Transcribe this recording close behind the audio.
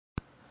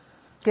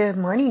Good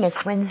morning.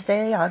 It's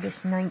Wednesday,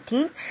 August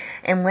 19th,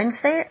 and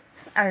Wednesdays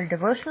are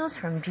devotionals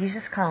from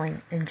Jesus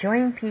Calling,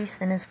 enjoying peace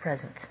in His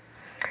presence.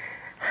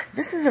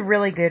 This is a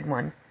really good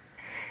one.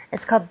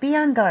 It's called Be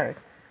on Guard,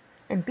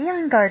 and be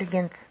on guard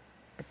against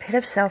the pit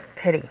of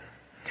self-pity.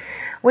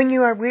 When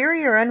you are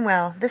weary or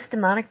unwell, this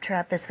demonic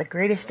trap is the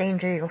greatest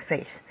danger you'll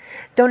face.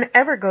 Don't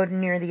ever go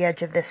near the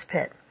edge of this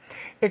pit.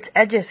 Its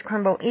edges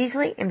crumble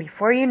easily, and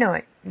before you know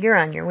it, you're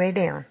on your way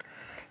down.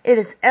 It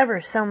is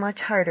ever so much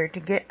harder to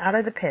get out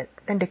of the pit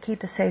than to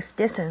keep a safe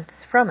distance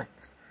from it.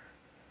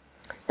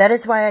 That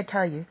is why I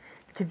tell you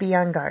to be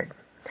on guard.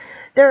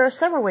 There are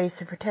several ways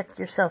to protect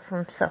yourself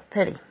from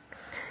self-pity.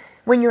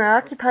 When you are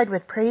occupied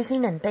with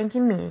praising and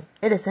thanking me,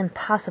 it is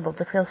impossible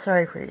to feel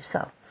sorry for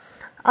yourself.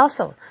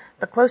 Also,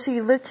 the closer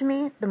you live to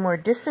me, the more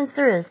distance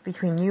there is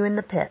between you and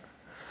the pit.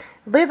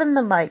 Live in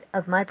the light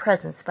of my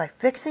presence by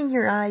fixing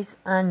your eyes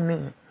on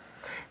me.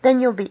 Then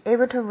you'll be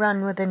able to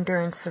run with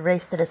endurance the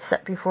race that is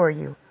set before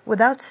you,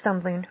 without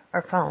stumbling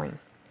or falling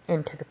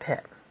into the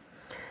pit.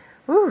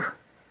 Woo!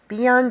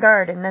 Be on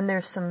guard. And then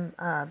there's some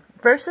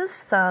verses,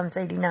 Psalms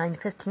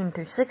 89:15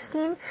 through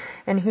 16,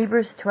 and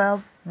Hebrews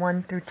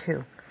 12:1 through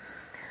 2.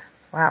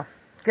 Wow,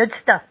 good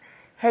stuff.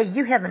 Hey,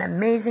 you have an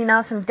amazing,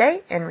 awesome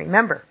day, and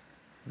remember,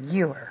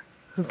 you are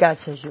who God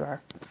says you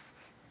are.